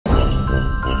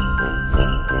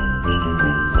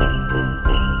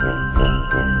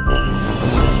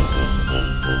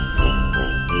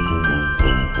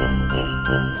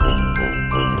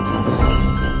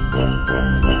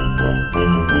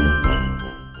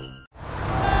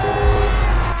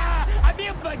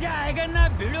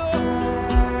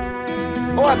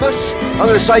Right, Bush.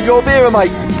 I'm going to save your Vera, mate.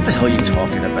 What the hell are you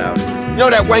talking about? You know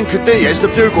that wanker Diaz,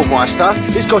 the Bugelmeister?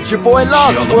 He's got your boy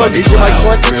Lance. Word is, he makes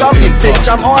like to jump. He did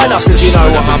jump high enough, if you know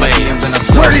what I mean.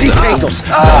 Where did he take him?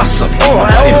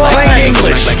 Alright,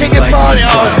 English. Kick it party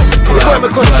on. Put him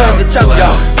across town to jump,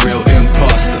 yo. Real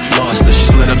imposter, lost her.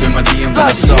 She slid up in my DM, then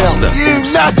I sauced her. You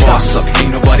Oops, nutter. boss up,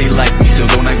 ain't nobody like me, so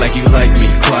don't act like you like me.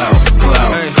 Cloud,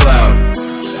 cloud, cloud.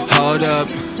 Hold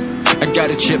up, I got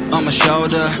a chip on my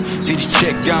shoulder. See this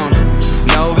chick gone,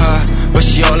 know her, but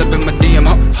she all up in my DM.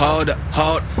 Hold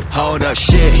up,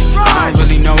 shit. I don't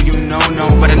really know you, no,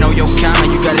 but I know your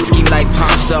kind. You got a scheme like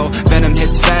Ponzo. Venom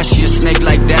hits fast, she a snake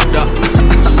like that, though.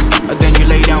 Then you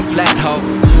lay down flat, ho.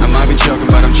 I might be joking,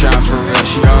 but I'm trying for real.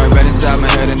 She already read inside my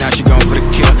head, and now she going for the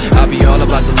kill. I'll be all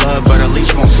about the love, but her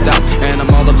leash won't stop. And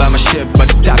I'm all about my shit, but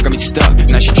the top got me stuck.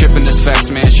 Now she tripping this facts,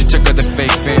 man. She took her the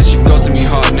fake fans. She goes to me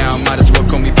hard now, might as well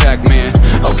call me Pac-Man.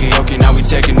 Okay, now we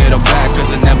taking it all back, cause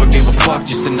I never gave a fuck,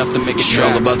 just enough to make it sure.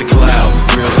 All about the cloud,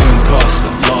 real imposter,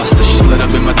 lost her. She slid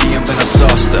up in my DM, then I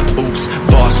sauced her. Oops,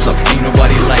 boss up, ain't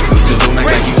nobody like me, so don't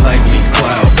act like you like me.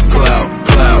 Cloud, cloud,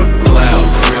 cloud, cloud,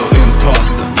 real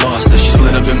imposter, lost her. She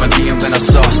slid up in my DM, then I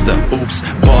sauced her. Oops,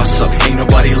 boss up, ain't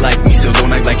nobody like me, so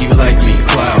don't act like you like me.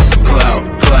 Cloud, cloud,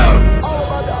 cloud.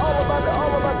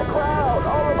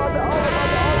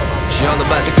 She all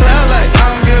about the cloud, like I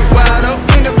don't get wild, oh.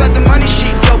 Ain't about the money, she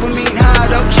dopamine high,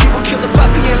 though. She will kill a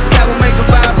puppy if that will make her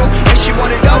viral. And she want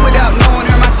it all without knowing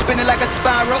her mind spinning like a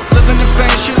spiral. Living in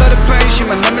pain, she love the pain. She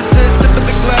my nemesis, sipping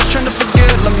the glass, trying to forget.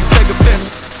 Let me take a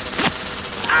piss.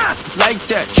 Like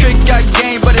that, trick got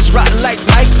game, but it's rotten like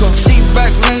Michael. See back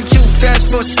lane, too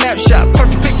fast for a snapshot.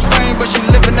 Perfect big frame, but she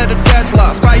living at her dad's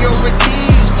loft.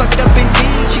 Priorities, fucked up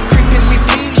indeed. She creeping me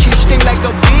feet, she sting like a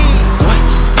bee. What?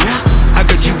 Yeah, I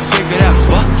got you figured out.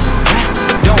 Fuck that,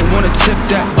 don't wanna tip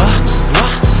that.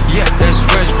 What? Yeah, that's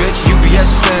fresh, bitch.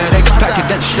 UPS, FedEx, packet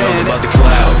that shit. All about the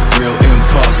cloud, real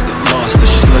imposter, lost her.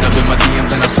 She slid up in my DM,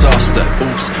 then I sauced her.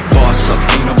 Oops, boss up,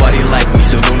 ain't nobody like me,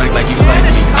 so don't act like you like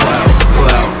me. Cloud,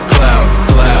 cloud, cloud,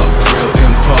 cloud, real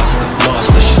imposter,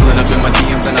 lost her. She slid up in my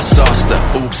DM, then I sauced her.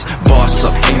 Oops, boss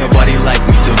up, ain't nobody like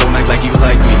me, so don't act like you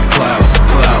like me. Cloud,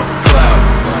 cloud, cloud.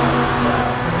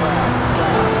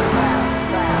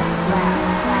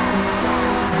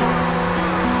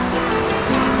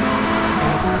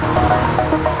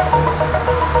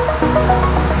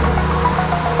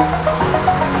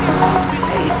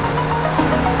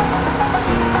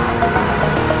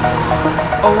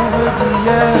 Over the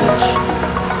edge,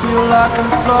 feel like I'm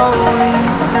floating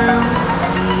through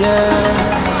the air.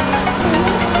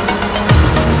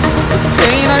 The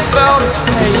pain I felt is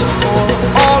paid for,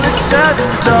 all is said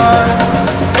and done.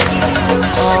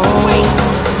 Oh,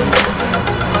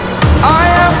 I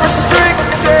am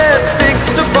restricted,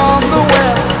 fixed upon the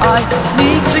web. I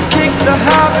need to kick the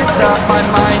habit that my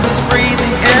mind is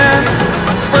breathing in.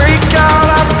 Break out,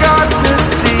 I've got to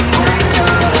see.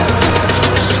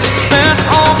 Spent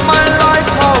all my life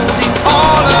holding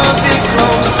all of it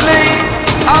closely.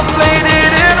 I played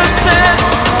it innocent,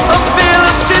 a feel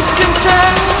of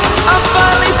discontent. I'm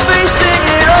finally facing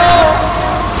it all,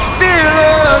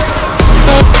 fearless.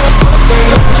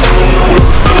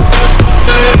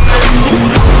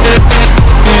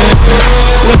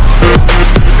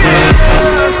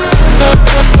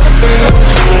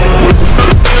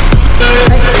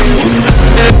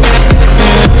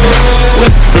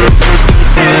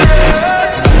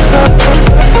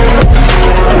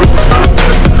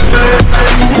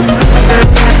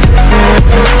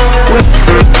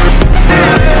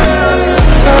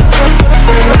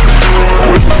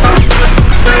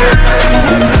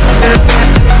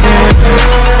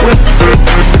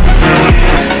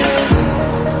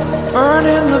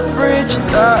 Burning the bridge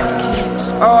that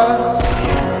keeps us.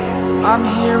 I'm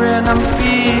here and I'm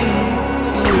feeling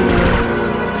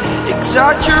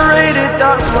exaggerated,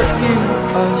 that's what you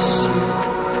assume.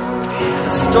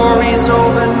 The story's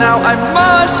over now, I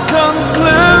must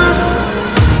conclude.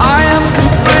 I am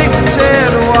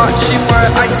conflicted, watching where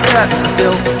I step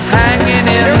still, hanging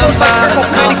in the balance.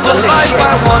 Not the life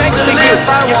I want to live,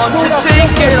 I want to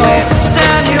take it all.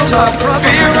 Standing tall,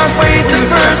 fear I weighed the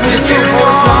person you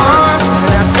are.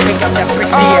 Pick up that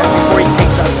freak before he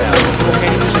takes us out.